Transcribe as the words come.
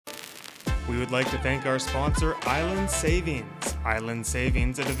We would like to thank our sponsor, Eileen Savings. Eileen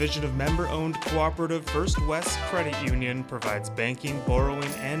Savings, a division of member-owned cooperative First West Credit Union, provides banking, borrowing,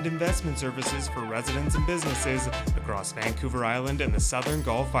 and investment services for residents and businesses across Vancouver Island and the Southern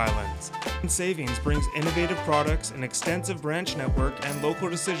Gulf Islands. Eileen Savings brings innovative products, an extensive branch network, and local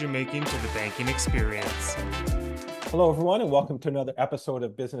decision-making to the banking experience. Hello, everyone, and welcome to another episode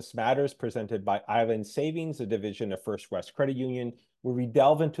of Business Matters presented by Eileen Savings, a division of First West Credit Union, where we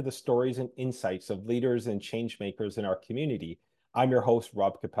delve into the stories and insights of leaders and change makers in our community. I'm your host,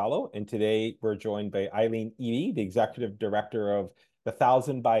 Rob Capello, and today we're joined by Eileen Eby, the Executive Director of the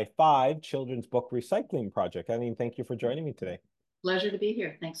 1000 by 5 Children's Book Recycling Project. Eileen, thank you for joining me today. Pleasure to be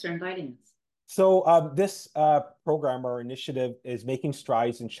here. Thanks for inviting us. So this program or initiative is making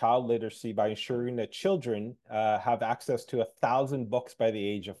strides in child literacy by ensuring that children have access to 1,000 books by the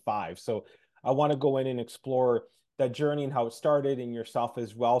age of 5. So I want to go in and explore that journey and how it started and yourself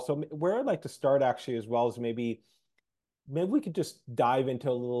as well. So where I'd like to start actually as well is maybe we could just dive into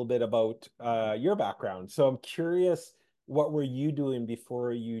a little bit about your background. So I'm curious, what were you doing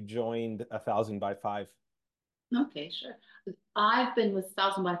before you joined 1000 by 5? Okay, sure. I've been with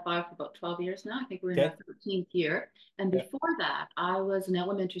 1000 by 5 for about 12 years now. I think we're in our 13th year. And before that, I was an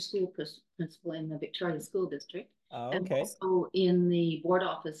elementary school principal in the Victoria School District. And also in the board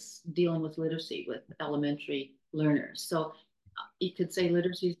office dealing with literacy with elementary learners. So you could say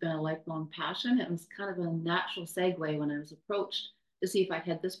literacy has been a lifelong passion. It was kind of a natural segue when I was approached to see if I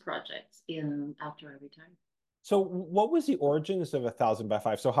had this project after I retired. So what was the origins of 1000 by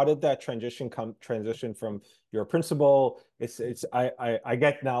 5? So how did that transition from your principal? I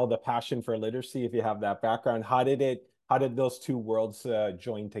get now the passion for literacy if you have that background. How did those two worlds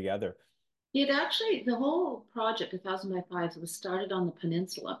join together? The whole project, 1000 by 5, was started on the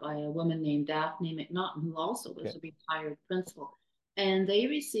peninsula by a woman named Daphne McNaughton, who also was a retired principal. And they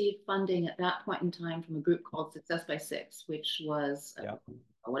received funding at that point in time from a group called Success by 6, which was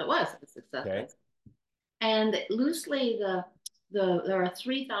what it was, Success by 6. And loosely, there are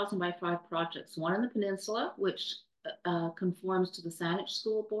 3000 by 5 projects, one in the peninsula, which conforms to the Saanich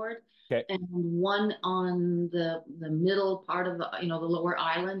School Board, and one on the middle part of the lower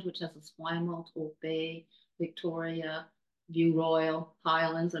island, which has Esquimalt, Hope Bay, Victoria, View Royal,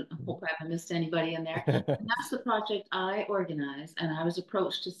 Highlands, and I hope I haven't missed anybody in there. And that's the project I organized, and I was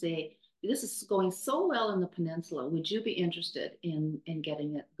approached to say, this is going so well in the peninsula, would you be interested in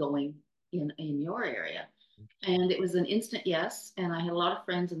getting it going in your area? And it was an instant yes. And I had a lot of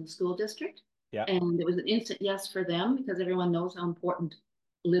friends in the school district. And it was an instant yes for them because everyone knows how important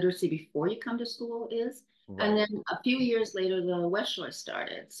literacy before you come to school is. And then a few years later, the West Shore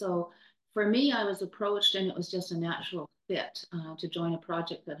started. So for me, I was approached and it was just a natural fit to join a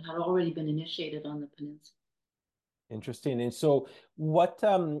project that had already been initiated on the peninsula. Interesting. And so what,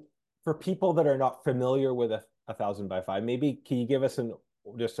 for people that are not familiar with 1000 by 5, maybe can you give us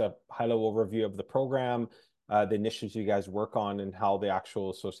just a high-level overview of the program, the initiatives you guys work on, and how the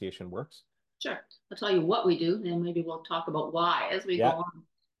actual association works? Sure. I'll tell you what we do, and maybe we'll talk about why as we go on.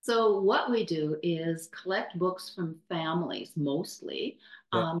 So what we do is collect books from families, mostly,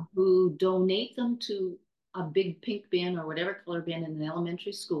 who donate them to a big pink bin or whatever color bin in an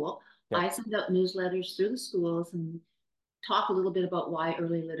elementary school. I send out newsletters through the schools and talk a little bit about why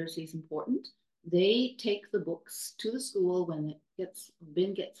early literacy is important. They take the books to the school when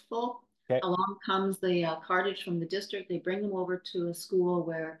bin gets full. Along comes the cartage from the district. They bring them over to a school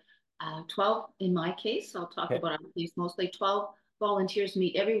where 12, in my case, I'll talk about our case mostly, 12 volunteers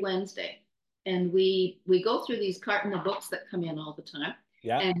meet every Wednesday. And we go through these carton of books that come in all the time.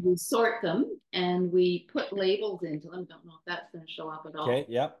 And we sort them and we put labels into them. Don't know if that's going to show up at all.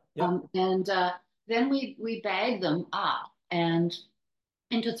 And then we bag them up and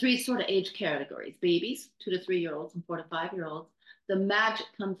into 3 sort of age categories: babies, 2 to 3-year-olds, and 4 to 5-year-olds. The magic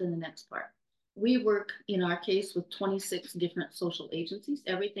comes in the next part. We work, in our case, with 26 different social agencies,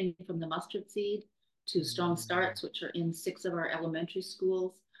 everything from the Mustard Seed to Strong Starts, which are in 6 of our elementary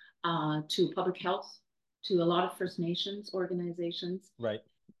schools, to public health, to a lot of First Nations organizations.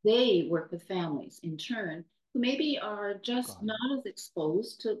 They work with families, in turn, who maybe are just not as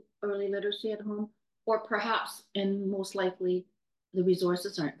exposed to early literacy at home, or perhaps, and most likely, the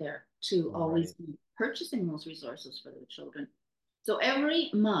resources aren't there to always be purchasing those resources for their children. So every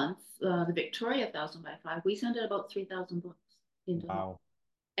month, the Victoria 1000 by 5, we send out about 3,000 books into them.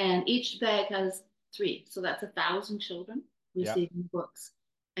 And each bag has 3. So that's 1,000 children receiving books.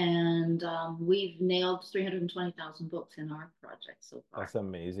 And we've nailed 320,000 books in our project so far. That's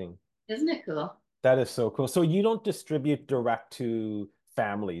amazing. Isn't it cool? That is so cool. So you don't distribute direct to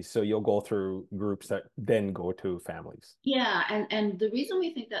families. So you'll go through groups that then go to families. Yeah, and the reason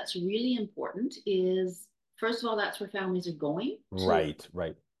we think that's really important is, first of all, that's where families are going to Right,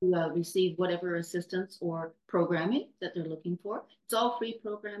 right. receive whatever assistance or programming that they're looking for. It's all free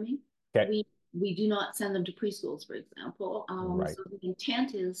programming. Okay. We do not send them to preschools, for example. Right, So the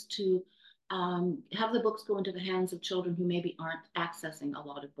intent is to have the books go into the hands of children who maybe aren't accessing a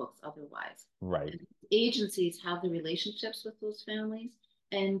lot of books otherwise. right, And agencies have the relationships with those families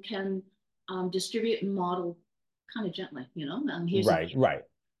and can distribute and model kind of gently, you know. right, right, right.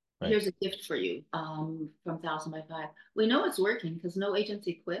 Here's a gift for you from 1000 by 5. We know it's working because no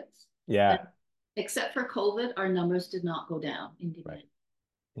agency quits. And Yeah, except for COVID, our numbers did not go down in right. demand.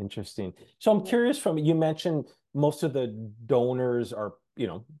 Interesting. So I'm curious from you mentioned most of the donors are,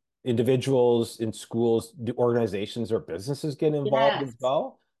 individuals in schools, do organizations or businesses get involved as Yes,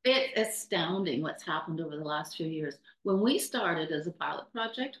 well? it's astounding what's happened over the last few years. When we started as a pilot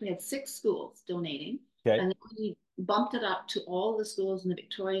project, we had 6 schools donating, Okay. and then we bumped it up to all the schools in the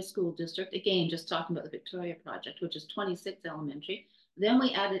Victoria School District. Again, just talking about the Victoria Project, which is 26 elementary. Then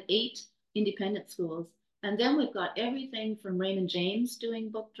we added 8 independent schools. And then we've got everything from Raymond James doing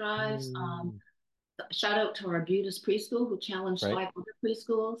book drives. Mm, Shout out to our Arbutus preschool who challenged right, 5 other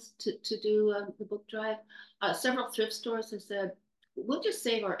preschools to do the book drive. Several thrift stores have said, we'll just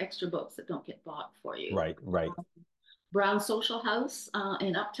save our extra books that don't get bought for you. right, right. Brown Social House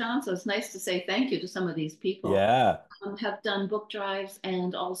in Uptown. So it's nice to say thank you to some of these people. Yeah. Have done book drives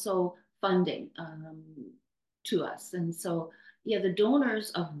and also funding to us. And so, yeah, the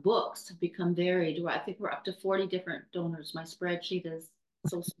donors of books have become varied. I think we're up to 40 different donors. My spreadsheet is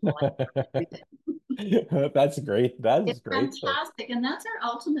so small. That's great. That's It's great. So, fantastic. And that's our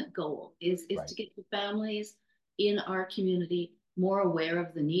ultimate goal is right. to get the families in our community more aware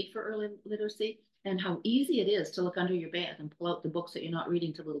of the need for early literacy and how easy it is to look under your bed and pull out the books that you're not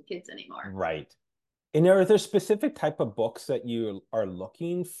reading to little kids anymore. Right. And are there specific type of books that you are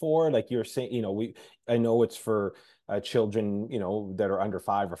looking for? Like you're saying, I know it's for children, that are under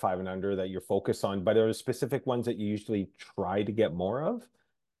 5 or 5 and under that you're focused on, but are there specific ones that you usually try to get more of?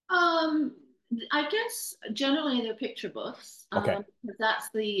 Um, I guess generally they're picture books. Okay. Because that's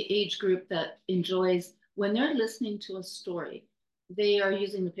the age group that enjoys when they're listening to a story, they are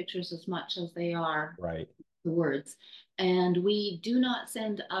using the pictures as much as they are Right. the words. And we do not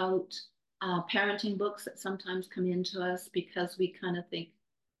send out parenting books that sometimes come into us because we kind of think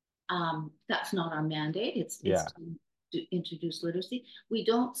that's not our mandate. It's Yeah. to introduce literacy. We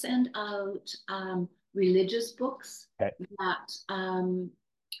don't send out religious books Okay. that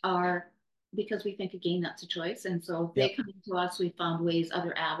are because we think again that's a choice. And so if they Yep. come to us, we found ways,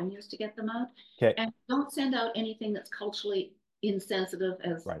 other avenues to get them out. Okay. And don't send out anything that's culturally insensitive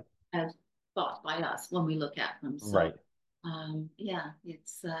Right. as thought by us when we look at them. So Right. yeah,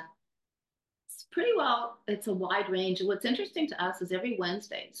 it's pretty well, it's a wide range. And what's interesting to us is every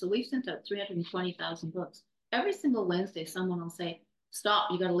Wednesday, so we've sent out 320,000 books. Every single Wednesday, someone will say,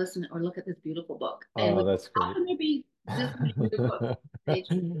 stop, you got to listen or look at this beautiful book. And Oh, that's how great. can there be this many good books?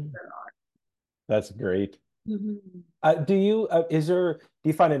 There are. That's great. Mhm. Do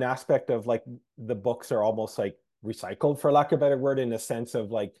you find an aspect of like the books are almost like recycled, for lack of a better word, in a sense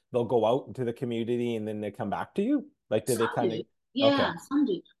of like they'll go out into the community and then they come back to you? Like, do they Some kind do. of, Yeah, okay, some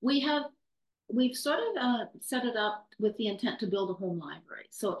do. We've sort of set it up with the intent to build a home library.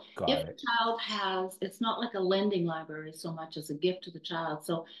 So if got a it. child has, it's not like a lending library so much as a gift to the child.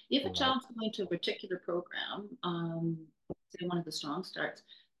 So if a Right, child's going to a particular program, say one of the Strong Starts,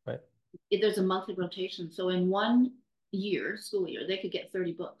 right. there's a monthly rotation. So in one year, school year, they could get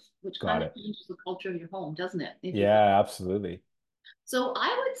 30 books, which Got kind of it. changes the culture of your home, doesn't it? If you Yeah, absolutely. so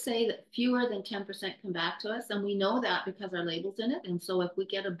I would say that fewer than 10% come back to us, and we know that because our label's in it. And so if we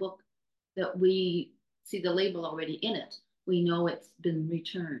get a book that we see the label already in it, we know it's been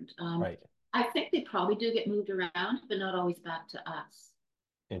returned. Right. I think they probably do get moved around, but not always back to us.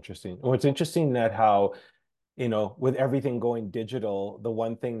 Interesting. Well, it's interesting that how with everything going digital, the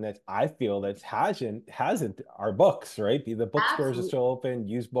one thing that I feel that hasn't are books, right? The bookstores are Absolutely. still open,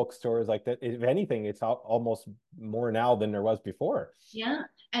 used bookstores like that. If anything, it's almost more now than there was before. Yeah.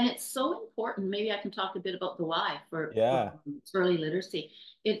 And it's so important. Maybe I can talk a bit about the why for Yeah. early literacy.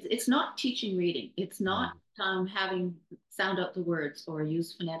 It's not teaching reading. It's not Mm, having sound out the words or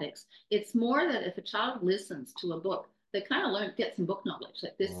use phonetics. It's more that if a child listens to a book, they kind of get some book knowledge.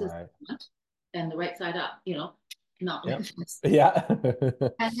 Like this is right. front and the right side up, not Yeah. like this. Yeah.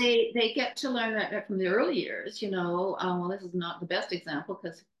 And they get to learn that from the early years, well, this is not the best example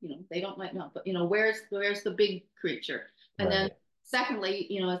because, they don't like not, but, where's the big creature? And then Right.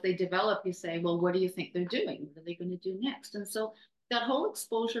 secondly, as they develop, you say, well, what do you think they're doing? What are they going to do next? And so that whole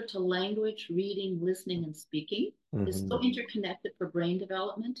exposure to language, reading, listening, and speaking is so interconnected for brain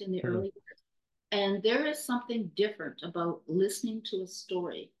development in the early years. And there is something different about listening to a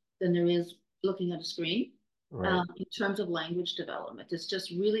story than there is looking at a screen in terms of language development. It's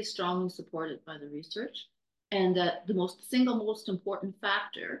just really strongly supported by the research. And the single most important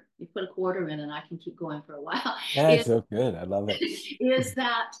factor, you put a quarter in and I can keep going for a while, That's so good. I love it. is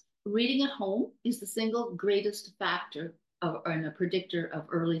that reading at home is the single greatest factor and a predictor of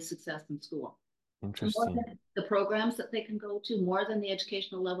early success in school. More Interesting. than the programs that they can go to, more than the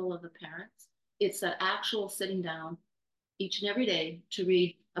educational level of the parents. It's that actual sitting down each and every day to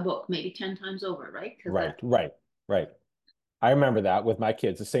read a book, maybe 10 times over, right? Right. I remember that with my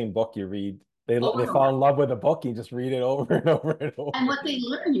kids, the same book you read. They over and over. fall in love with a book, you just read it over and over and over. And what they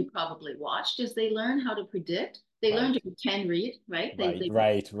learn, you probably watched, is they learn how to predict. They learn to pretend read, right?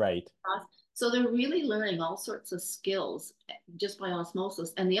 Right. So they're really learning all sorts of skills just by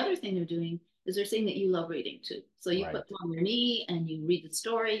osmosis. And the other thing they're doing is they're seeing that you love reading too. So you put them on your knee and you read the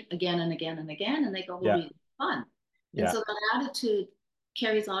story again and again and again, and they go, well, reading is fun. And so that attitude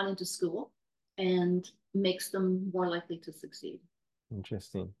carries on into school and makes them more likely to succeed.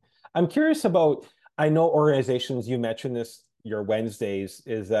 Interesting. I'm curious about, I know organizations, you mentioned this, your Wednesdays,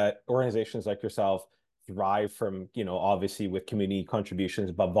 is that organizations like yourself thrive from, obviously with community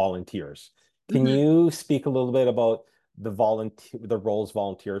contributions, but volunteers. Can you speak a little bit about the roles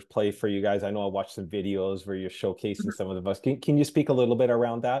volunteers play for you guys? I know I watched some videos where you're showcasing some of the books. Can you speak a little bit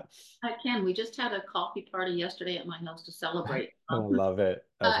around that? I can. We just had a coffee party yesterday at my house to celebrate. I love it.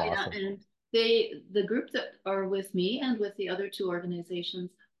 That's awesome. And the group that are with me and with the other two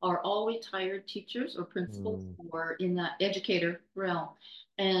organizations are all retired teachers or principals or in that educator realm.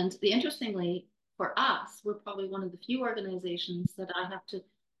 And interestingly, for us, we're probably one of the few organizations that I have to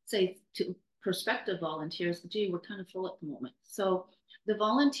say to prospective volunteers, gee, we're kind of full at the moment. So the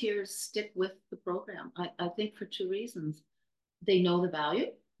volunteers stick with the program, I think for two reasons. They know the value.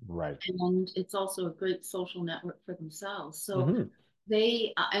 Right. And it's also a great social network for themselves. So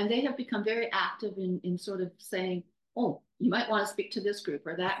they have become very active in sort of saying, oh, you might want to speak to this group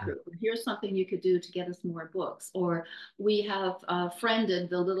or that group, or here's something you could do to get us more books. Or we have friended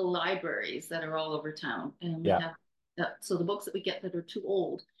the little libraries that are all over town. And we have so the books that we get that are too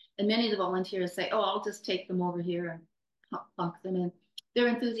old. And many of the volunteers say, oh, I'll just take them over here and plunk them in. They're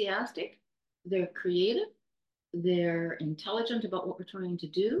enthusiastic, they're creative, they're intelligent about what we're trying to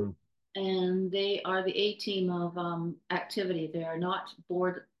do, and they are the A team of activity. They are not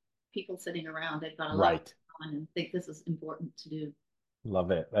bored people sitting around. They've got a lot on and think this is important to do.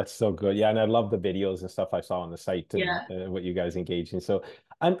 Love it. That's so good. Yeah, and I love the videos and stuff I saw on the site and what you guys engage in. So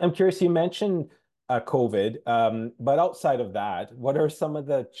I'm curious, you mentioned COVID, but outside of that, what are some of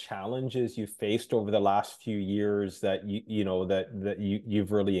the challenges you faced over the last few years that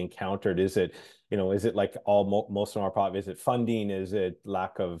you've really encountered? Is it like most of our problem? Is it funding? Is it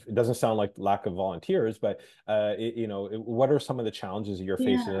lack of? It doesn't sound like lack of volunteers, but what are some of the challenges you're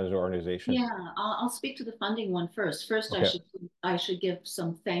facing as an organization? Yeah, I'll speak to the funding one first. First, okay. I should give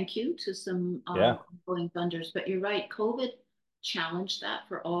some thank you to some ongoing funders. But you're right, COVID challenged that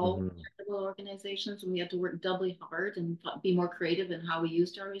for all charitable organizations, and we had to work doubly hard and be more creative in how we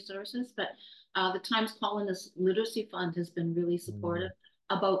used our resources. But the Times Colonist Literacy Fund has been really supportive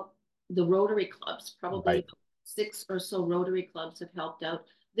about the Rotary clubs. Probably 6 or so Rotary clubs have helped out.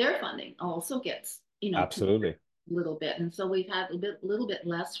 Their funding also gets, absolutely a little bit. And so we've had a little bit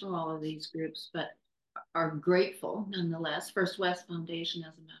less from all of these groups, but are grateful nonetheless. First West Foundation,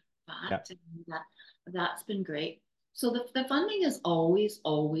 as a matter of fact, and that's been great. So the funding is always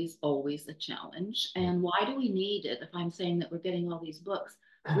a challenge. And why do we need it? If I'm saying that we're getting all these books,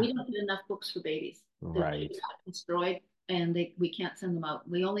 we don't get enough books for babies. They get destroyed and we can't send them out.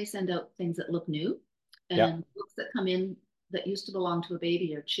 We only send out things that look new, and books that come in that used to belong to a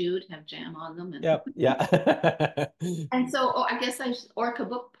baby are chewed, have jam on them. And and so I guess Orca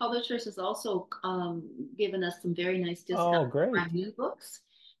Book Publishers has also given us some very nice discounts for new books.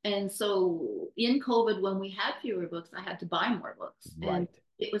 And so in COVID, when we had fewer books, I had to buy more books. And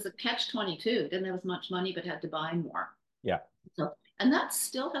it was a catch-22. Didn't have as much money, but had to buy more. So, and that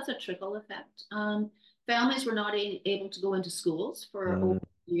still has a trickle effect. Families were not able to go into schools for over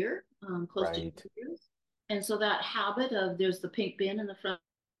a year, close to 2 years. And so that habit of there's the pink bin in the front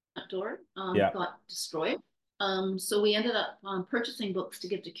door got destroyed. So we ended up purchasing books to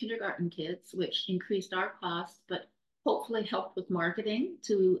give to kindergarten kids, which increased our costs, but hopefully helped with marketing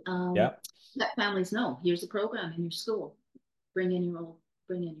to let families know here's a program in your school. Bring in your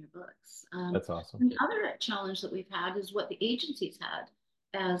books. That's awesome. The other challenge that we've had is what the agencies had.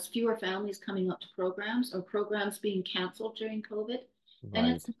 as fewer families coming up to programs or programs being canceled during COVID. And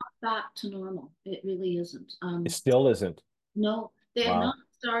Right. it's not back to normal. It really isn't. It still isn't. No, they have not Wow.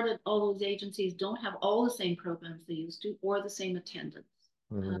 started. All those agencies don't have all the same programs they used to or the same attendance.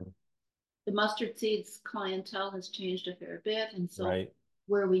 Uh, Mm, the mustard seeds clientele has changed a fair bit. And so right.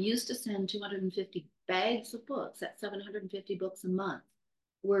 where we used to send 250 bags of books, that's 750 books a month,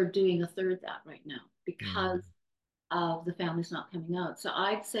 we're doing a third that right now Mm, because of the families not coming out. So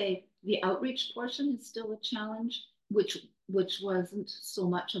I'd say the outreach portion is still a challenge, which wasn't so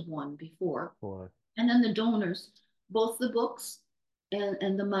much of one before. for And then the donors, both the books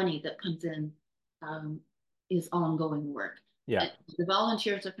and the money that comes in um, is ongoing work. yeah. And the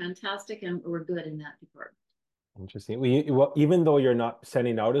volunteers are fantastic and we're good in that department. Interesting. Well, even though you're not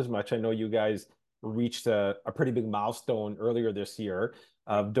sending out as much, I know you guys reached a pretty big milestone earlier this year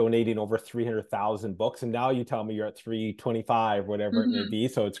of donating over 300,000 books. And now you tell me you're at 325, whatever it may Mm-hmm. be.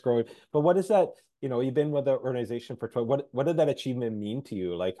 So it's growing. But what is that? You've been with the organization for 12. What did that achievement mean to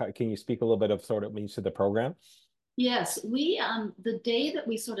you? Like, can you speak a little bit of sort of means to the program? Yes, we the day that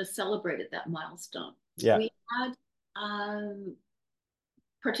we sort of celebrated that milestone, Yeah. we had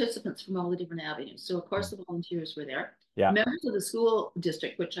participants from all the different avenues. So of course the volunteers were there. Yeah. Members of the school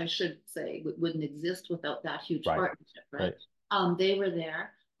district, which I should say wouldn't exist without that huge Right. partnership, right? Right. They were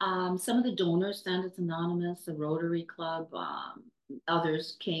there. Some of the donors, Standards Anonymous, the Rotary Club,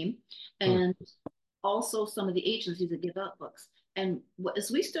 others came, Hmm. and also some of the agencies that give out books. And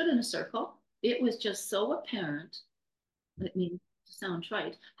as we stood in a circle, it was just so apparent, I mean, to sound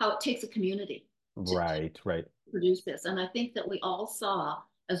trite, how it takes a community to Right. Right. produce this. And I think that we all saw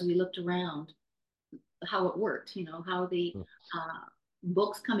as we looked around how it worked, how the Hmm.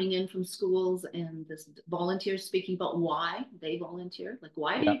 books coming in from schools and this volunteers speaking about why they volunteer. Like,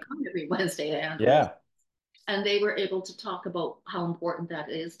 why do Yeah. you come every Wednesday to handle this? Yeah. And they were able to talk about how important that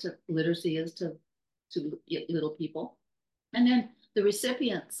is to literacy is to little people. And then the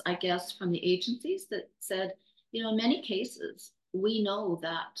recipients, I guess, from the agencies that said, in many cases, we know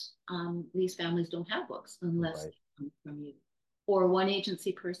that these families don't have books unless Right. they come from you. Or one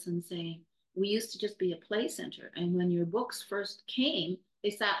agency person saying, we used to just be a play center. And when your books first came, they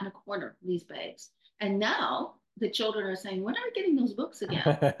sat in a corner, these bags. And now the children are saying, when are we getting those books again?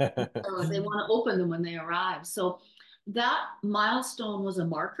 So they want to open them when they arrive. So that milestone was a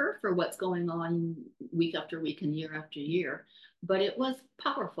marker for what's going on week after week and year after year. But it was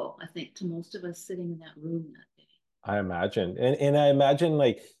powerful, I think, to most of us sitting in that room that day. I imagine. And I imagine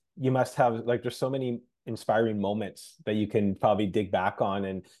like you must have like there's so many inspiring moments that you can probably dig back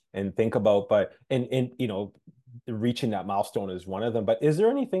on and think about. But and reaching that milestone is one of them. But is there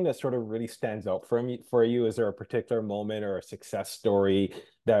anything that sort of really stands out for you? Is there a particular moment or a success story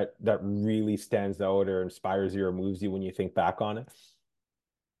that really stands out or inspires you or moves you when you think back on it?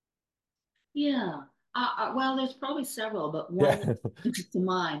 Yeah. Well, there's probably several, but one that Yeah. comes to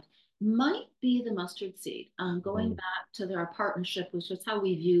mind might be the mustard seed. Going Mm, back to our partnership, which is how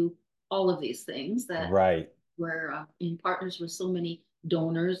we view all of these things, that right. we're in partners with so many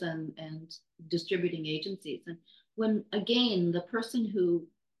donors and distributing agencies. And when, again, the person who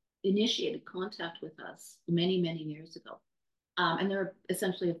initiated contact with us many, many years ago, and they're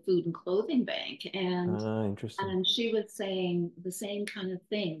essentially a food and clothing bank, and Interesting. she was saying the same kind of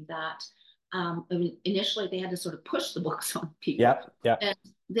thing that initially they had to sort of push the books on people. Yep. Yep. And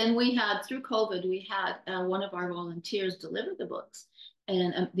then we had, through COVID, we had one of our volunteers deliver the books.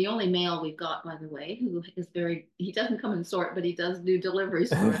 And the only male we've got, by the way, who is he doesn't come and sort, but he does do deliveries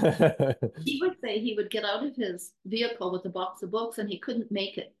for us. He would say he would get out of his vehicle with a box of books and he couldn't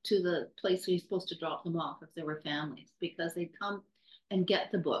make it to the place where he's supposed to drop them off if there were families because they'd come and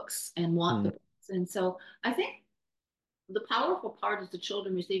get the books and want the Mm, books. And so I think the powerful part is the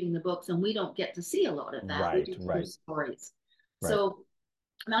children receiving the books, and we don't get to see a lot of that. We right. do hear Right. stories. Right. So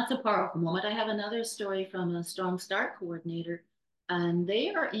that's a powerful moment. I have another story from a Strong Start coordinator, and they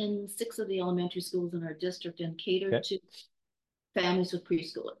are in 6 of the elementary schools in our district and cater Okay. to families with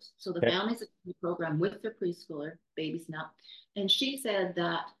preschoolers. So the Okay. families that do the program with their preschooler, babies now. And she said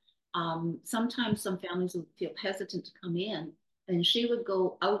that sometimes some families would feel hesitant to come in, and she would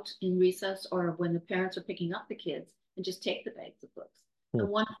go out in recess or when the parents are picking up the kids and just take the bags of books. Hmm. And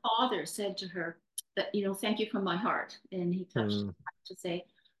one father said to her that, thank you from my heart. And he touched Hmm. to say,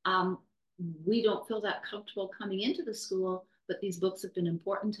 um, we don't feel that comfortable coming into the school, but these books have been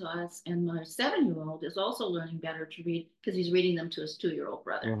important to us. And my 7-year-old is also learning better to read because he's reading them to his 2-year-old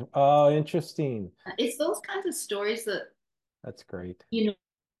brother. Oh, interesting. It's those kinds of stories that That's great.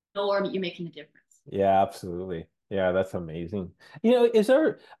 or you're making a difference. Yeah, absolutely. Yeah, that's amazing.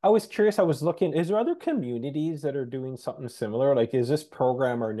 I was curious, I was looking, is there other communities that are doing something similar? Like, is this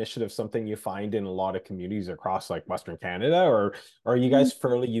program or initiative something you find in a lot of communities across like Western Canada, or are you Mm. guys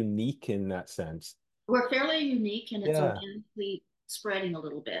fairly unique in that sense? We're fairly unique and it's Yeah. organically spreading a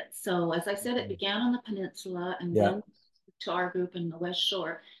little bit. So as I said, it Mhm. began on the peninsula and Yeah. then to our group in the West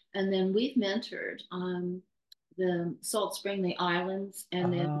Shore. And then we've mentored the Salt Spring, the islands,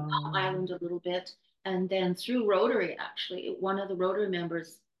 and then Island Um, a little bit. And then through Rotary, actually, one of the Rotary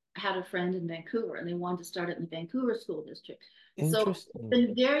members had a friend in Vancouver and they wanted to start it in the Vancouver School District. So it's Interesting.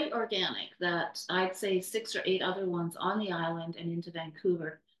 been very organic that I'd say 6 or 8 other ones on the island and into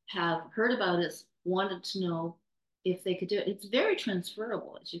Vancouver have heard about us, wanted to know if they could do it. It's very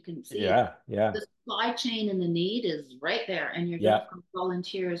transferable, as you can see. Yeah, yeah, The supply chain and the need is right there, and you're going to yeah, find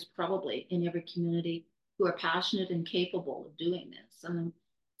volunteers probably in every community who are passionate and capable of doing this.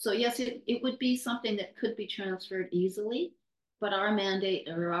 So yes, it would be something that could be transferred easily, but our mandate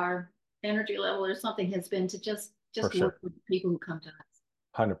or our energy level or something has been to for just work sure. with people who come to us.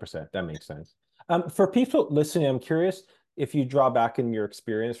 100%. That makes sense. For people listening, I'm curious if you draw back in your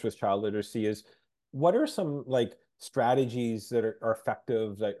experience with child literacy, is what are some like strategies that are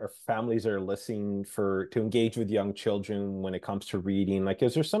effective that our families are listening for to engage with young children when it comes to reading? Like,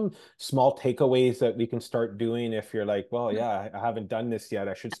 is there some small takeaways that we can start doing if you're like, well, yeah, I haven't done this yet.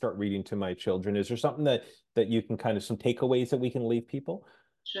 I should start reading to my children. Is there something that you can kind of some takeaways that we can leave people?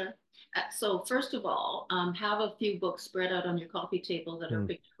 Sure. So first of all, have a few books spread out on your coffee table that are Hmm.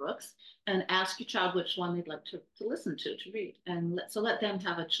 picture books, and ask your child which one they'd like to listen to read, and let them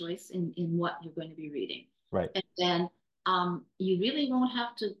have a choice in what you're going to be reading. Right. And then you really won't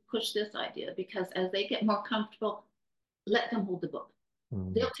have to push this idea because as they get more comfortable, let them hold the book.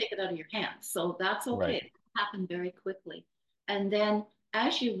 Hmm. They'll take it out of your hands, so that's okay. Right. It can happen very quickly. And then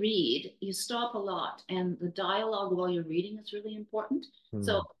as you read, you stop a lot, and the dialogue while you're reading is really important.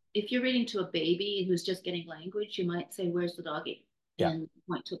 So Hmm. if you're reading to a baby who's just getting language, you might say, "Where's the doggy?" Yeah. and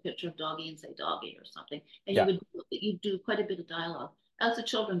point to a picture of doggy and say doggy or something. And Yeah. you do quite a bit of dialogue. As the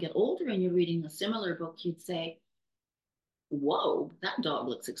children get older and you're reading a similar book, you'd say, "Whoa, that dog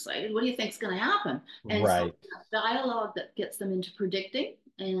looks excited. What do you think's going to happen?" And so Right. dialogue that gets them into predicting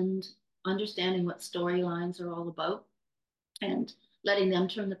and understanding what storylines are all about and letting them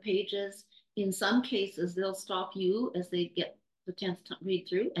turn the pages. In some cases, they'll stop you as they get the chance to read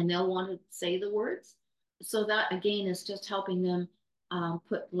through and they'll want to say the words. So that again is just helping them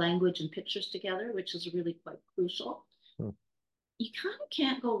put language and pictures together, which is really quite crucial. Hmm. You kind of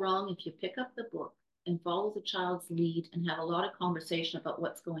can't go wrong if you pick up the book and follow the child's lead and have a lot of conversation about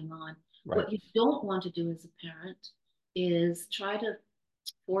what's going on. Right. What you don't want to do as a parent is try to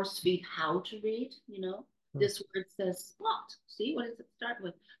force feed how to read, Hmm. this word says spot. See, what does it start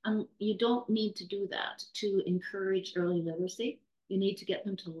with? You don't need to do that to encourage early literacy. You need to get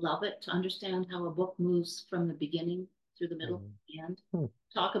them to love it, to understand how a book moves from the beginning through the middle Hmm. and the end. Hmm.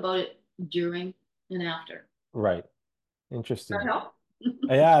 Talk about it during and after. Right. Does that Interesting. help?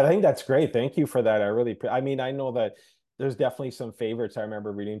 Yeah, I think that's great. Thank you for that. I mean, I know that there's definitely some favorites I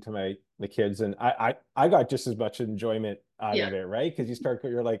remember reading to the kids, and I got just as much enjoyment out Yeah. of it, right? Because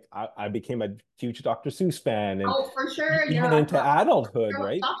you're like, I became a huge Dr. Seuss fan, and Oh, for sure. even Yeah. into adulthood, Dr.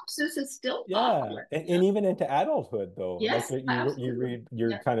 right? Seuss is still Yeah, popular. and even into adulthood though, like Yes, you absolutely. read, you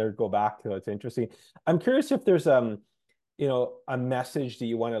Yeah. kind of go back to it. It's interesting. I'm curious if there's a message that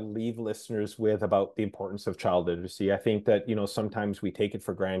you want to leave listeners with about the importance of child literacy. I think that, sometimes we take it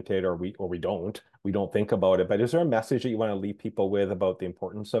for granted or we don't think about it. But is there a message that you want to leave people with about the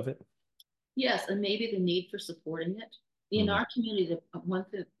importance of it? Yes, and maybe the need for supporting it. In Mm, our community, one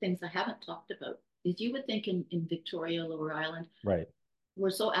of the things I haven't talked about is you would think in Victoria, Lower Island, right, we're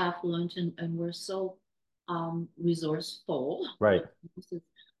so affluent and we're so resourceful. right.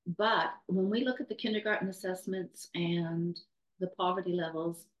 But when we look at the kindergarten assessments and the poverty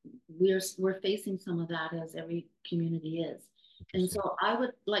levels, we're facing some of that as every community is. And Interesting. so I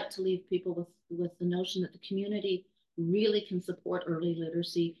would like to leave people with the notion that the community really can support early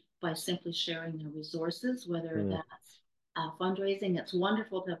literacy by simply sharing their resources, whether Mm, that's fundraising. It's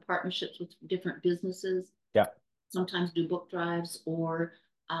wonderful to have partnerships with different businesses, yeah. sometimes do book drives or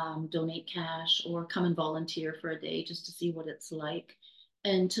donate cash or come and volunteer for a day just to see what it's like.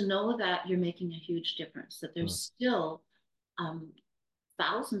 And to know that you're making a huge difference, that Mm, there's still um,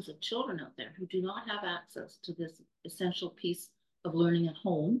 thousands of children out there who do not have access to this essential piece of learning at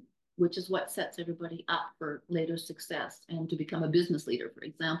home, which is what sets everybody up for later success and to become a business leader, for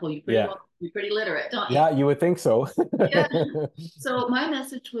example. yeah. You're pretty literate, don't you? Yeah, you would think so. Yeah. So my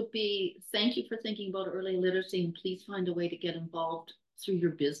message would be thank you for thinking about early literacy and please find a way to get involved through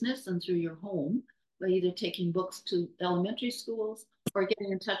your business and through your home by either taking books to elementary schools or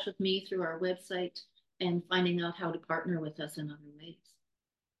getting in touch with me through our website and finding out how to partner with us in other ways.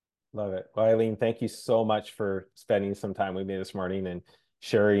 Love it. Well, Eileen, thank you so much for spending some time with me this morning and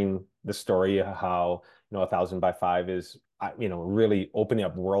sharing the story of how, 1,000x5 is, really opening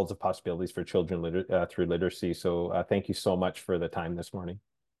up worlds of possibilities for children through literacy. So thank you so much for the time this morning.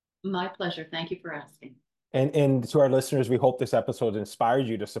 My pleasure. Thank you for asking. And to our listeners, we hope this episode inspired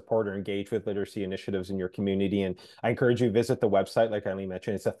you to support or engage with literacy initiatives in your community. And I encourage you to visit the website, like Eileen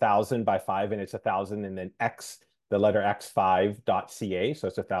mentioned. It's 1,000x5, and it's 1,000 and then the letter x5.ca. So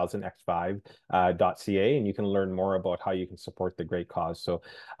it's 1,000x5.ca, and you can learn more about how you can support the great cause. So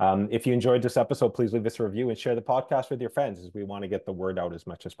if you enjoyed this episode, please leave us a review and share the podcast with your friends, as we want to get the word out as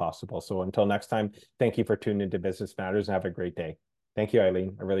much as possible. So until next time, thank you for tuning into Business Matters, and have a great day. Thank you,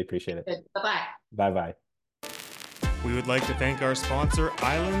 Eileen. I really appreciate it. Bye-bye. Bye-bye. We would like to thank our sponsor,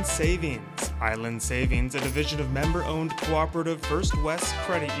 Eileen Savings. Eileen Savings, a division of member-owned cooperative First West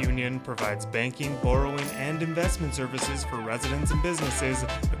Credit Union, provides banking, borrowing, and investment services for residents and businesses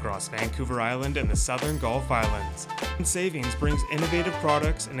across Vancouver Island and the Southern Gulf Islands. Eileen Savings brings innovative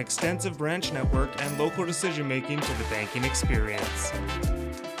products, an extensive branch network, and local decision-making to the banking experience.